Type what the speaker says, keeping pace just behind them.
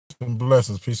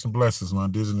Peace and blessings, my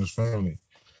indigenous family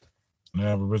and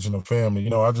Aboriginal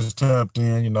family. I just tapped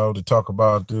in, to talk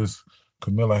about this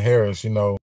Camilla Harris.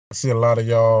 I see a lot of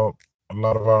y'all, a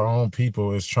lot of our own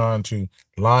people is trying to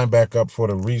line back up for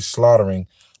the re-slaughtering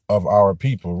of our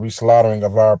people, re-slaughtering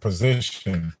of our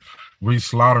position,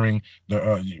 re-slaughtering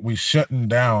we shutting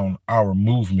down our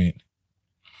movement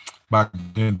by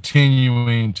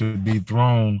continuing to be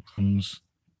thrown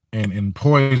and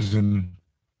poisoned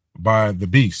by the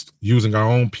beast, using our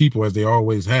own people as they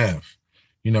always have.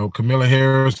 Camilla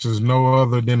Harris is no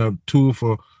other than a tool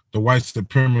for the white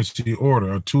supremacy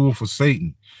order, a tool for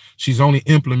Satan. She's only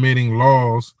implementing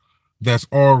laws that's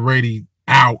already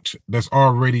out, that's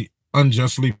already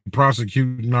unjustly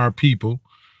prosecuting our people.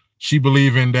 She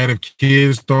believing that if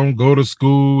kids don't go to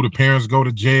school, the parents go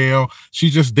to jail.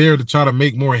 She's just there to try to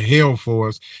make more hell for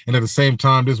us. And at the same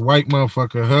time, this white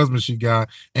motherfucker husband she got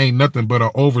ain't nothing but an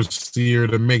overseer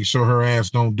to make sure her ass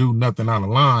don't do nothing out of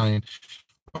line.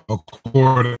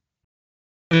 According,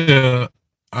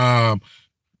 um,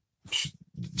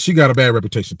 she got a bad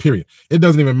reputation. Period. It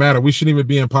doesn't even matter. We shouldn't even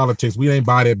be in politics. We ain't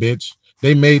buy that bitch.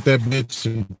 They made that bitch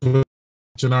and put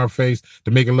in our face to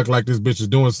make it look like this bitch is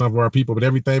doing something for our people. But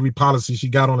every policy she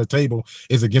got on the table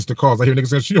is against the cause. I hear niggas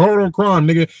saying she hard on crime,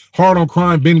 nigga. Hard on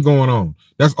crime been going on.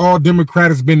 That's all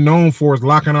Democrats been known for, is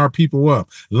locking our people up,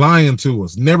 lying to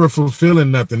us, never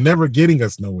fulfilling nothing, never getting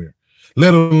us nowhere.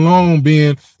 Let alone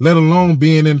being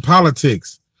in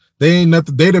politics. They ain't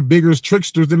nothing. They the biggest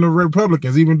tricksters than the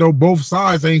Republicans, even though both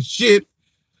sides ain't shit.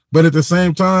 But at the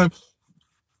same time,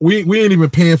 we ain't even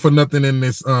paying for nothing in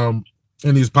this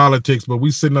in these politics, but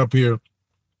we sitting up here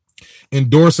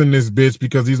endorsing this bitch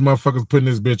because these motherfuckers putting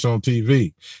this bitch on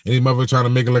TV. And these motherfuckers trying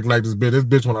to make it look like this bitch. This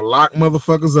bitch want to lock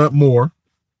motherfuckers up more.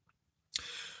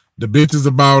 The bitch is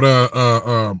about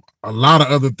a lot of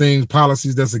other things,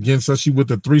 policies that's against us. She with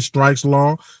the 3 strikes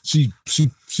law. She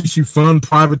fund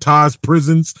privatized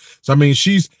prisons. So I mean,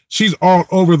 she's all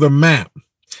over the map.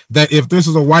 That if this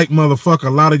is a white motherfucker, a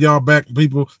lot of y'all black,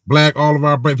 all of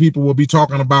our black people will be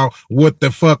talking about what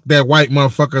the fuck that white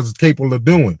motherfucker is capable of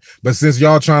doing. But since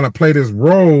y'all trying to play this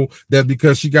role that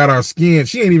because she got our skin,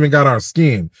 she ain't even got our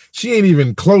skin. She ain't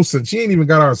even closer. She ain't even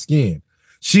got our skin.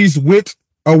 She's with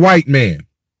a white man.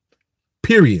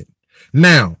 Period.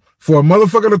 Now, for a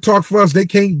motherfucker to talk for us, they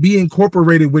can't be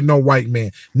incorporated with no white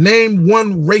man. Name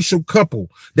one racial couple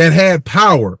that had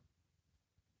power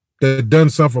that done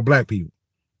something for black people.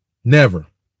 Never.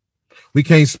 We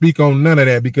can't speak on none of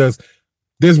that because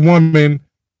this woman,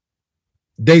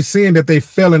 they seeing that they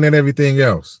failing at everything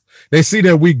else. They see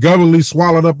that we governmentally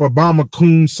swallowed up Obama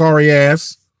coon sorry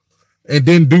ass and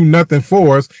didn't do nothing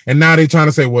for us. And now they trying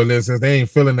to say, well, listen, they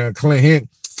ain't feeling that Clinton,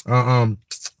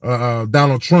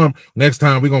 Donald Trump. Next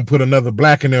time we're gonna put another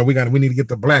black in there. We need to get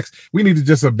the blacks. We need to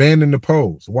just abandon the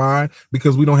polls. Why?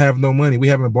 Because we don't have no money. We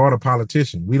haven't bought a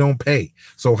politician. We don't pay.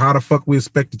 So how the fuck we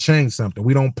expect to change something?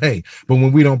 We don't pay. But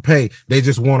when we don't pay, they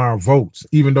just want our votes,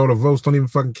 even though the votes don't even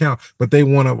fucking count. But they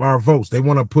want our votes. They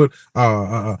want to put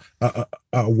a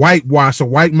whitewash, a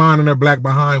white mind and a black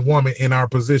behind woman in our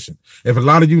position. If a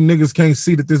lot of you niggas can't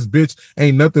see that this bitch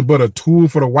ain't nothing but a tool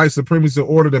for the white supremacy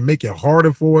order to make it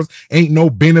harder for us, ain't no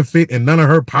benefit in none of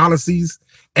her policies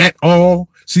at all.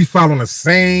 She's following the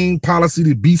same policy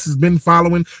the beast has been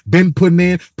following, been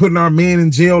putting our men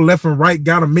in jail left and right,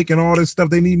 got them making all this stuff.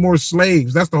 They need more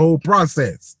slaves. That's the whole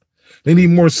process. They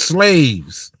need more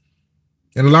slaves.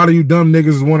 And a lot of you dumb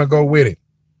niggas want to go with it.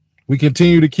 We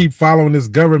continue to keep following this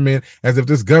government as if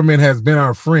this government has been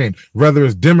our friend, whether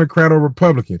it's Democrat or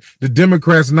Republican. The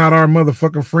Democrats not our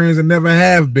motherfucking friends and never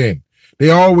have been.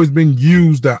 They always been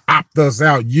used to opt us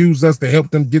out, use us to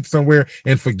help them get somewhere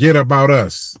and forget about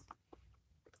us.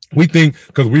 We think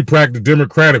because we practice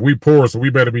Democratic, we poor, so we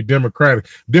better be Democratic.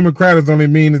 Democratic only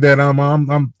means that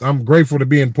I'm grateful to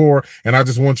being poor, and I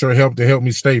just want your help to help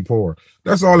me stay poor.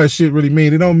 That's all that shit really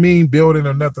mean. It don't mean building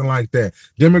or nothing like that.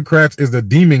 Democrats is the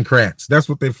Democrats. That's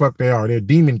what they are. They're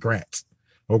Democrats.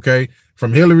 Okay,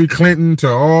 from Hillary Clinton to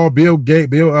all Bill Gates,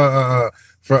 Bill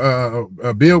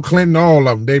Clinton, all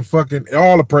of them. They fucking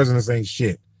all the presidents ain't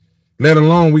shit. Let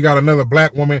alone we got another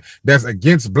black woman that's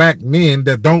against black men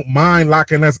that don't mind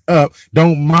locking us up,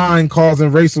 don't mind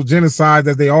causing racial genocide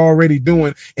that they already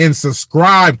doing, and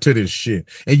subscribe to this shit.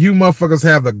 And you motherfuckers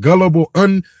have the gullible,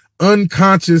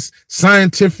 unconscious,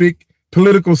 scientific,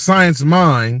 political science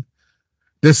mind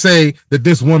that say that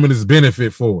this woman is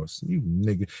benefit for us. You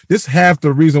nigga. This half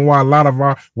the reason why a lot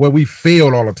of we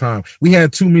failed all the time. We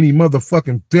had too many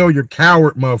motherfucking failure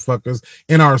coward motherfuckers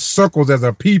in our circles as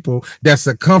a people that's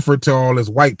a comfort to all this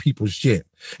white people shit.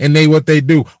 And what they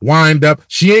do, wind up,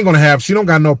 she don't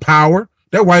got no power.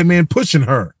 That white man pushing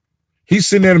her. He's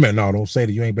sitting there, man. No, don't say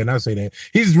that. You ain't better not say that.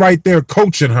 He's right there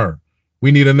coaching her. We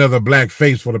need another black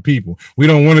face for the people. We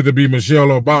don't want it to be Michelle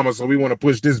Obama, so we want to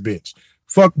push this bitch.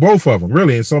 Fuck both of them,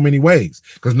 really, in so many ways.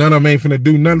 Because none of them ain't finna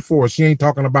do nothing for her. She ain't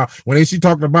talking about, when she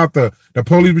talking about the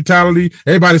police brutality,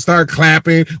 everybody started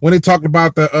clapping. When they talked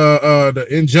about the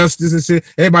injustice and shit,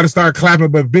 everybody started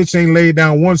clapping, but bitch ain't laid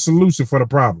down one solution for the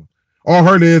problem. All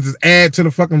her is add to the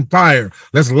fucking fire.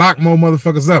 Let's lock more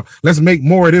motherfuckers up. Let's make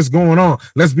more of this going on.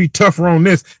 Let's be tougher on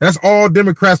this. That's all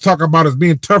Democrats talk about, is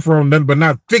being tougher on nothing but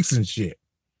not fixing shit.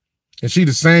 And she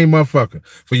the same motherfucker.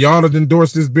 For y'all to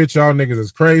endorse this bitch, y'all niggas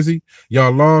is crazy.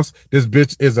 Y'all lost. This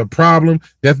bitch is a problem.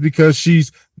 That's because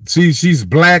she's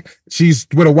black. She's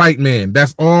with a white man.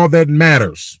 That's all that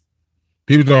matters.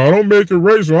 People go, I don't make it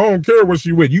racial. I don't care what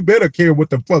she with. You better care what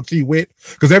the fuck she with.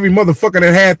 Because every motherfucker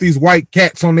that had these white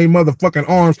cats on their motherfucking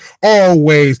arms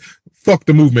always fuck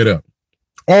the movement up.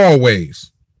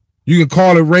 Always. You can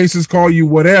call it racist, call you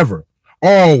whatever.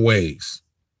 Always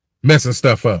messing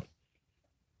stuff up.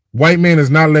 White man is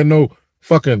not letting no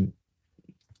fucking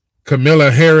Kamala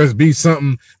Harris be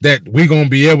something that we gonna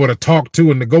be able to talk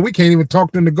to and negotiate. We can't even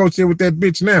talk to and negotiate with that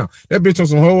bitch now. That bitch on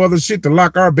some whole other shit to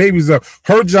lock our babies up.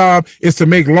 Her job is to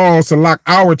make laws to lock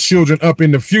our children up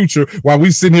in the future while we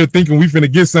sitting here thinking we finna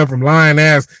get something from lying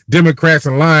ass Democrats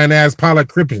and lying ass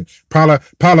crookedens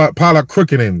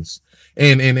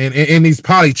and these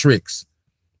poly tricks.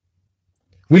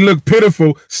 We look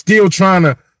pitiful still trying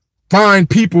to find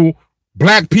people,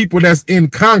 black people that's in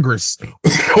Congress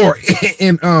or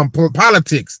in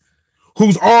politics,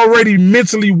 who's already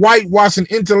mentally whitewashed and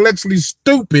intellectually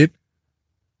stupid.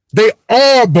 They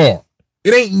all bought.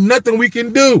 It ain't nothing we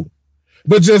can do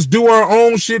but just do our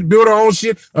own shit, build our own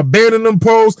shit, abandon them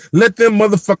poles, let them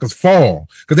motherfuckers fall.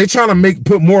 Because they trying to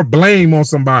put more blame on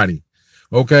somebody.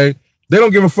 Okay? They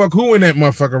don't give a fuck who in that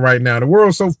motherfucker right now. The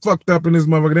world's so fucked up in this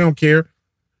motherfucker, they don't care.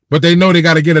 But they know they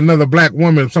got to get another black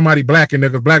woman, somebody black in there,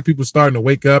 because black people starting to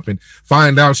wake up and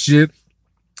find out shit,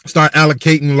 start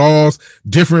allocating laws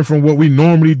different from what we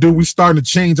normally do. We starting to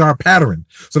change our pattern.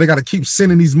 So they got to keep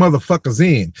sending these motherfuckers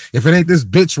in. If it ain't this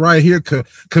bitch right here,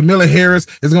 Kamala Harris,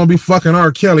 is going to be fucking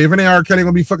R. Kelly. If it ain't R. Kelly,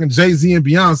 going to be fucking Jay-Z and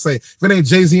Beyonce. If it ain't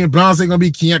Jay-Z and Beyonce, going to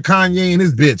be Kanye and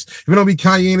his bitch. If it don't be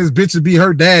Kanye and his bitch, it'll be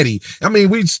her daddy. I mean,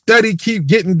 we keep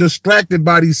getting distracted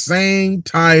by these same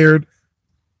tired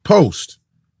posts.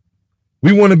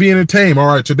 We want to be entertained. All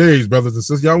right, today's brothers and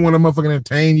sisters, y'all want to motherfucking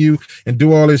entertain you and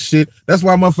do all this shit. That's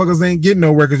why motherfuckers ain't getting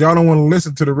nowhere, because y'all don't want to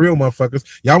listen to the real motherfuckers.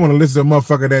 Y'all want to listen to a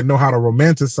motherfucker that know how to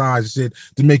romanticize shit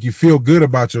to make you feel good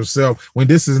about yourself when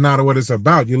this is not what it's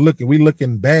about. We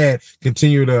looking bad,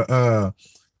 continue to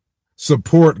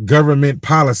support government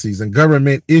policies and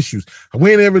government issues.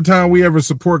 When every time we ever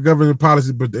support government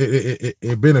policies, but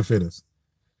it benefits us.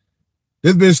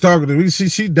 This bitch talking to me.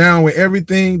 She down with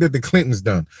everything that the Clintons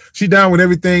done. She down with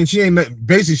everything. She ain't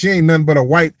nothing but a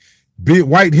white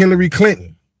Hillary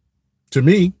Clinton. To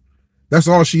me, that's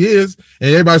all she is.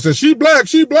 And everybody says she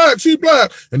black.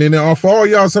 And then for all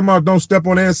y'all somehow don't step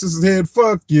on the ancestors' head.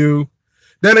 Fuck you.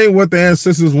 That ain't what the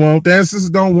ancestors want. The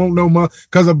ancestors don't want no more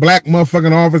because of black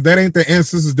motherfucking office. That ain't the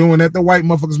ancestors doing that. The white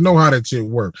motherfuckers know how that shit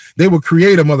work. They will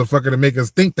create a motherfucker to make us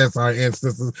think that's our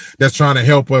ancestors that's trying to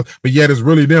help us, but yet it's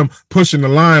really them pushing the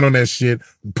line on that shit,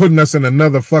 putting us in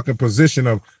another fucking position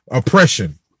of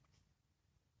oppression.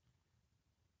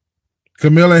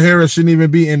 Kamala Harris shouldn't even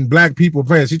be in black people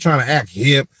pants. She's trying to act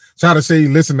hip. Try to say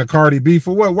listen to Cardi B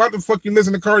for what? Why the fuck you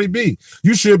listen to Cardi B?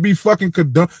 You should be fucking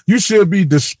you should be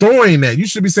destroying that. You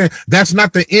should be saying that's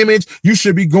not the image. You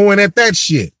should be going at that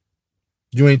shit.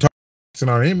 You ain't talking fixing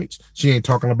our image. She ain't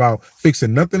talking about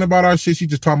fixing nothing about our shit. She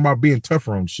just talking about being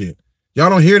tougher on shit. Y'all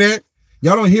don't hear that?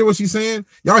 Y'all don't hear what she's saying?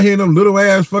 Y'all hearing them little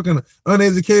ass fucking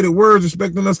uneducated words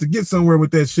expecting us to get somewhere with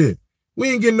that shit.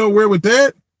 We ain't getting nowhere with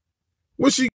that.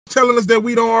 What's she telling us that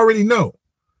we don't already know?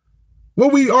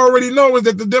 What we already know is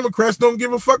that the Democrats don't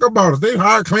give a fuck about us. They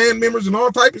hire Klan members and all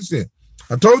type of shit.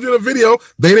 I told you in the video,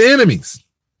 they the enemies.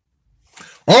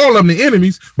 All of them the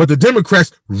enemies, but the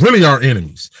Democrats really are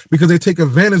enemies because they take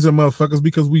advantage of motherfuckers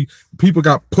because people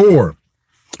got poor.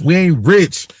 We ain't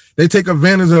rich. They take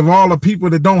advantage of all the people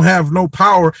that don't have no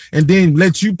power and then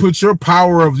let you put your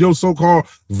power of your so-called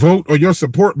vote or your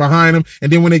support behind them.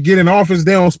 And then when they get in office,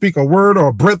 they don't speak a word or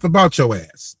a breath about your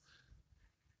ass.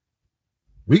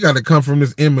 We got to come from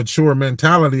this immature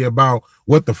mentality about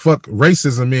what the fuck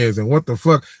racism is and what the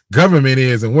fuck government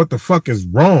is and what the fuck is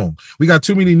wrong. We got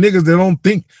too many niggas that don't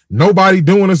think nobody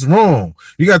doing us wrong.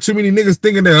 You got too many niggas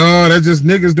thinking that, oh, that's just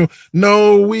niggas doing.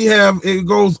 No, it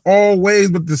goes all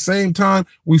ways, but at the same time,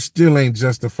 we still ain't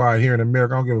justified here in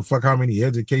America. I don't give a fuck how many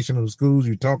educational schools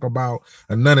you talk about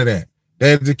or none of that.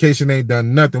 That education ain't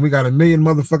done nothing. We got 1 million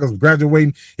motherfuckers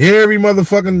graduating every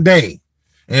motherfucking day.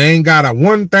 And ain't got a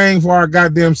one thing for our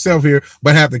goddamn self here,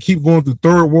 but have to keep going through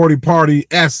third world party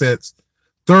assets,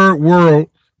 third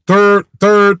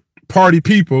party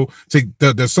people to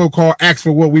the so-called ask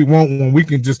for what we want when we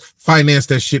can just finance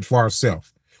that shit for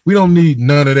ourselves. We don't need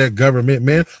none of that government,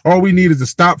 man. All we need is to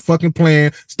stop fucking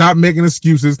playing, stop making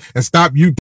excuses, and stop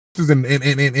you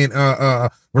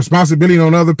and responsibility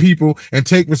on other people and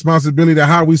take responsibility to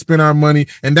how we spend our money.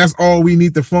 And that's all we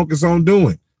need to focus on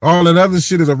doing. All that other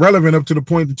shit is irrelevant up to the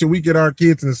point until we get our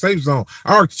kids in the safe zone.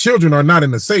 Our children are not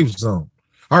in the safe zone.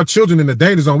 Our children in the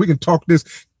danger zone. We can talk this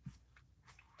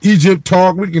Egypt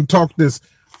talk. We can talk this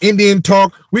Indian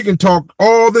talk. We can talk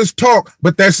all this talk,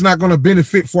 but that's not going to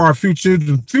benefit for our future.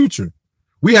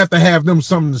 We have to have them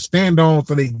something to stand on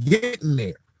so they get in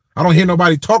there. I don't hear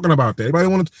nobody talking about that. Everybody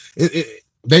want to.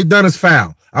 They've done us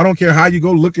foul. I don't care how you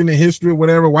go look in the history or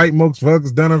whatever. White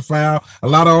motherfuckers done us foul. A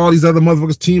lot of all these other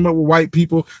motherfuckers team up with white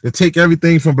people to take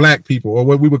everything from black people or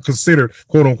what we would consider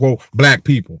quote unquote black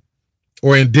people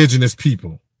or indigenous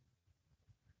people.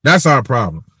 That's our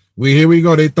problem. Here we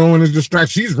go. They throwing this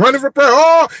distraction. She's running for president.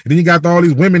 Oh, and then you got all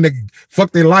these women that fuck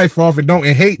their life off and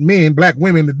hate men, black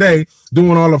women today,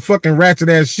 doing all the fucking ratchet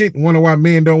ass shit and wonder why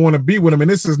men don't want to be with them. And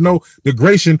this is no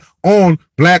degradation on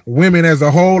black women as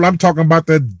a whole. I'm talking about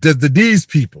these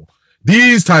people,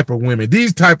 these type of women,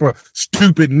 these type of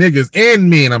stupid niggas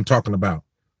and men. I'm talking about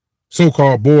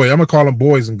so-called boys. I'm gonna call them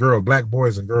boys and girls, black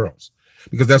boys and girls,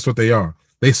 because that's what they are.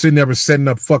 They sitting there setting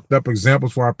up fucked up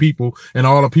examples for our people and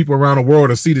all the people around the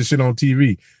world to see this shit on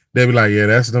TV. They be like, yeah,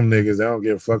 that's them niggas. They don't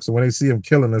give a fuck. So when they see them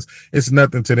killing us, it's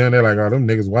nothing to them. They're like, oh, them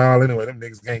niggas wild anyway. Them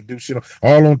niggas can't do shit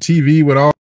all on TV with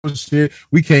all this shit.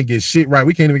 We can't get shit right.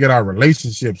 We can't even get our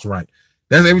relationships right.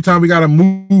 That's every time we got a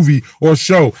movie or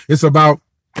show, it's about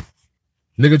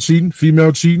nigga cheating,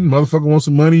 female cheating, motherfucker wants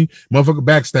some money, motherfucker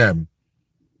backstabbing.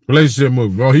 Relationship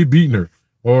movie. Oh, he beating her.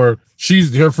 Or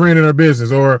she's her friend in her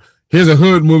business. Or here's a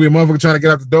hood movie, a motherfucker trying to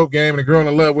get out the dope game and a girl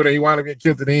in love with her, he wound up getting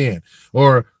killed at the end.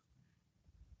 Or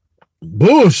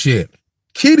bullshit,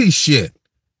 kitty shit.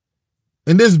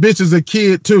 And this bitch is a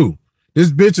kid too.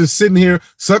 This bitch is sitting here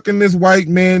sucking this white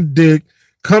man dick,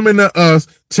 coming to us,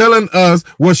 telling us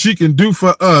what she can do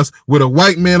for us with a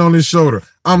white man on his shoulder.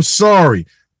 I'm sorry.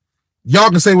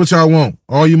 Y'all can say what y'all want.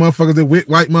 All you motherfuckers that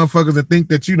white motherfuckers that think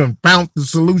that you done found the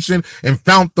solution and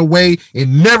found the way. It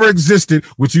never existed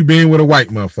with you being with a white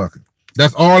motherfucker.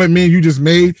 That's all it means. You just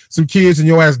made some kids and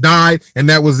your ass died and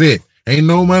that was it. Ain't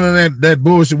no none of that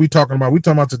bullshit we talking about. We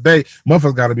talking about today.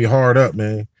 Motherfuckers got to be hard up,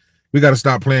 man. We got to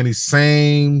stop playing these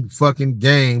same fucking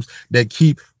games that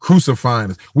keep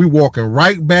crucifying us. We walking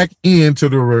right back into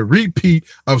the repeat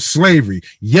of slavery.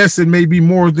 Yes, it may be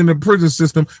more than the prison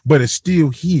system, but it's still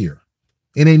here.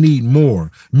 And they need more.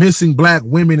 Missing black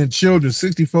women and children,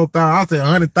 64,000, I'll say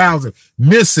 100,000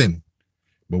 missing.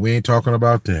 But we ain't talking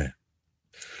about that.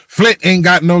 Flint ain't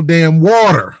got no damn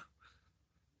water.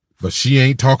 But she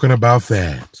ain't talking about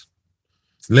that.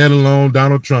 Let alone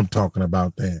Donald Trump talking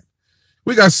about that.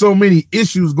 We got so many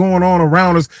issues going on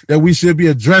around us that we should be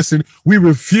addressing. We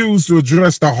refuse to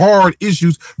address the hard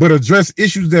issues, but address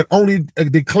issues that only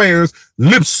declares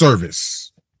lip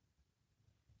service.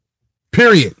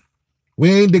 Period.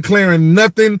 We ain't declaring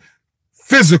nothing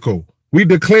physical. We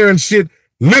declaring shit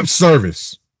lip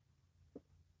service.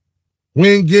 We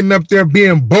ain't getting up there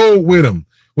being bold with them.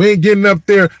 We ain't getting up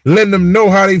there letting them know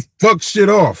how they fuck shit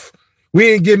off.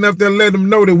 We ain't getting up there letting them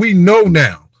know that we know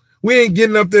now. We ain't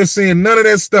getting up there saying none of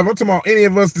that stuff. I'm talking about any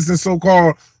of us that's in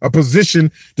so-called a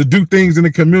position to do things in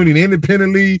the community,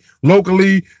 independently,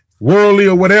 locally, worldly,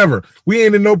 or whatever. We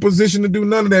ain't in no position to do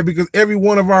none of that because every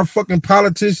one of our fucking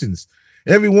politicians,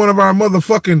 every one of our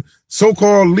motherfucking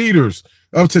so-called leaders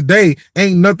of today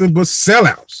ain't nothing but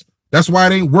sellouts. That's why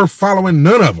it ain't worth following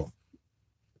none of them.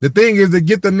 The thing is to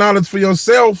get the knowledge for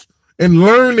yourself and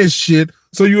learn this shit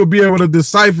so you'll be able to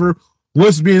decipher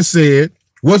what's being said,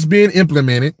 what's being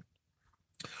implemented,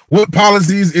 what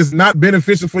policies is not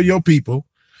beneficial for your people,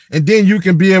 and then you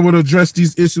can be able to address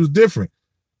these issues different.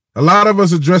 A lot of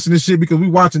us addressing this shit because we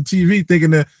watching TV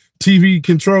thinking that TV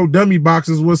controlled dummy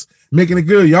boxes was making it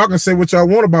good. Y'all can say what y'all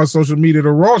want about social media.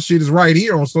 The raw shit is right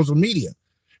here on social media.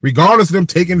 Regardless of them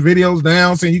taking videos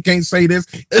down, saying you can't say this,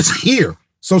 it's here.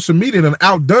 Social media done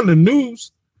outdone the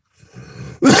news.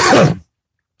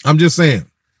 I'm just saying.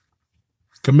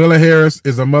 Kamala Harris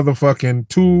is a motherfucking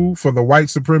tool for the white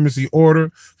supremacy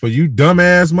order. For you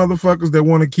dumbass motherfuckers that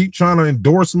want to keep trying to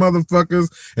endorse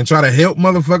motherfuckers and try to help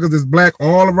motherfuckers that's black.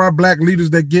 All of our black leaders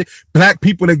that get, black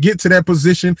people that get to that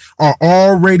position are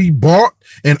already bought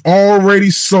and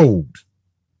already sold.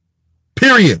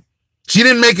 Period. She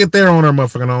didn't make it there on her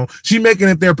motherfucking own. She making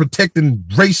it there protecting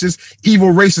racist,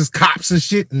 evil racist cops and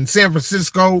shit in San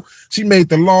Francisco. She made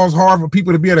the laws hard for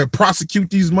people to be able to prosecute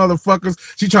these motherfuckers.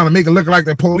 She trying to make it look like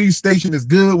the police station is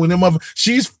good when them motherfuckers.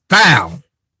 She's foul.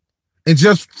 And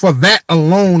just for that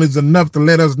alone is enough to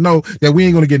let us know that we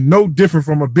ain't going to get no different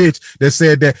from a bitch that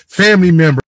said that family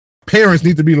members, parents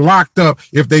need to be locked up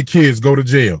if their kids go to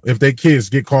jail, if their kids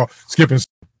get caught skipping.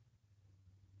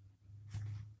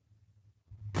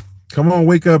 Come on,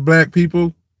 wake up, black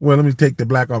people. Well, let me take the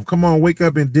black off. Come on, wake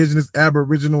up, indigenous,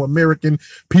 aboriginal, American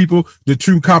people, the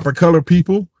true copper color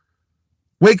people.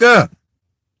 Wake up.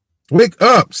 Wake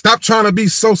up. Stop trying to be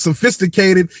so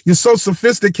sophisticated. You're so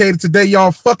sophisticated today.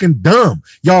 Y'all fucking dumb.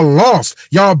 Y'all lost.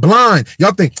 Y'all blind.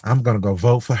 Y'all think, I'm going to go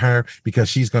vote for her because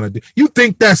she's going to do. You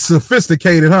think that's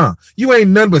sophisticated, huh? You ain't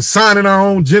nothing but signing our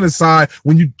own genocide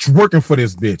when you working for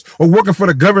this bitch or working for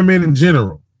the government in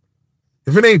general.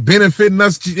 If it ain't benefiting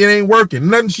us, it ain't working.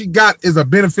 Nothing she got is a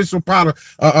beneficial part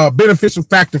of, beneficial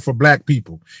factor for black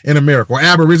people in America or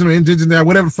aboriginal, indigenous,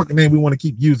 whatever fucking name we want to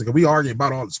keep using. Because we argue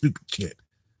about all the stupid shit.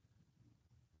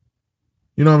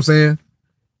 You know what I'm saying?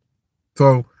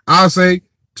 So I'll say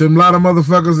to a lot of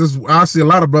motherfuckers, I see a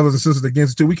lot of brothers and sisters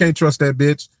against it too. We can't trust that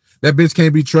bitch. That bitch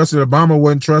can't be trusted. Obama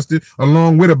wasn't trusted,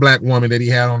 along with a black woman that he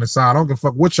had on his side. I don't give a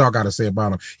fuck what y'all got to say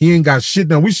about him. He ain't got shit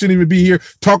done. We shouldn't even be here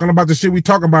talking about the shit we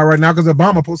talking about right now because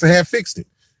Obama supposed to have fixed it.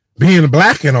 Being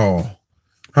black and all.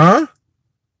 Huh?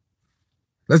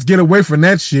 Let's get away from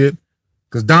that shit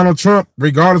because Donald Trump,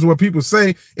 regardless of what people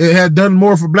say, it had done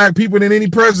more for black people than any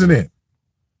president.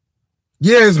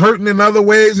 Yeah, it's hurting in other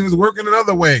ways and it's working in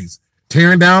other ways.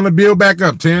 Tearing down the bill back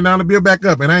up, tearing down the bill back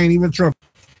up, and I ain't even Trump.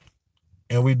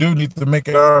 And we do need to make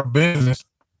it our business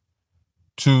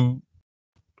to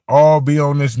all be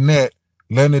on this net,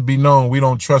 letting it be known we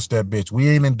don't trust that bitch. We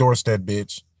ain't endorsed that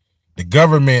bitch. The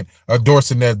government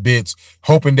endorsing that bitch,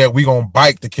 hoping that we gonna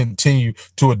bite to continue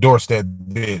to endorse that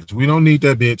bitch. We don't need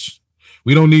that bitch.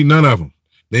 We don't need none of them.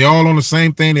 They all on the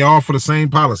same thing. They all for the same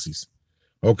policies.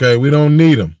 Okay, we don't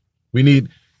need them. We need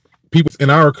people in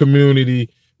our community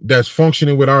that's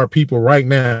functioning with our people right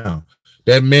now.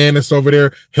 That man that's over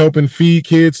there helping feed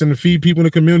kids and feed people in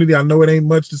the community. I know it ain't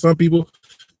much to some people,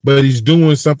 but he's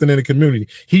doing something in the community.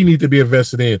 He needs to be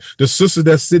invested in. The sister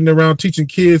that's sitting around teaching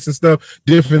kids and stuff,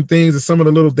 different things, and some of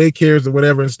the little daycares or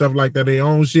whatever and stuff like that, they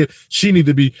own shit. She need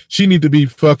to be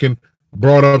fucking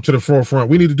brought up to the forefront.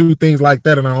 We need to do things like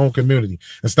that in our own community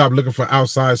and stop looking for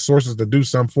outside sources to do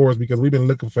something for us because we've been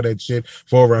looking for that shit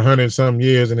for over 100-some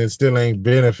years and it still ain't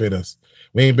benefit us.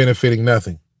 We ain't benefiting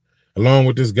nothing. Along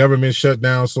with this government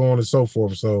shutdown, so on and so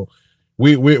forth. So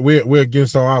we're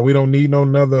against all out. We don't need no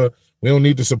another. We don't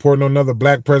need to support no another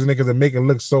black president because it make it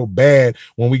look so bad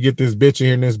when we get this bitch in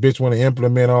here and this bitch want to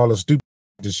implement all the stupid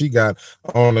that she got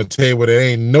on the table. That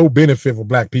ain't no benefit for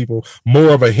black people, more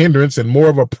of a hindrance and more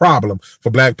of a problem for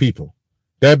black people.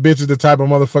 That bitch is the type of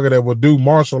motherfucker that will do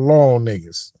martial law on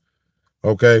niggas.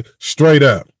 Okay, straight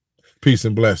up. Peace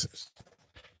and blessings.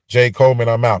 Jay Coleman,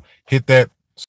 I'm out. Hit that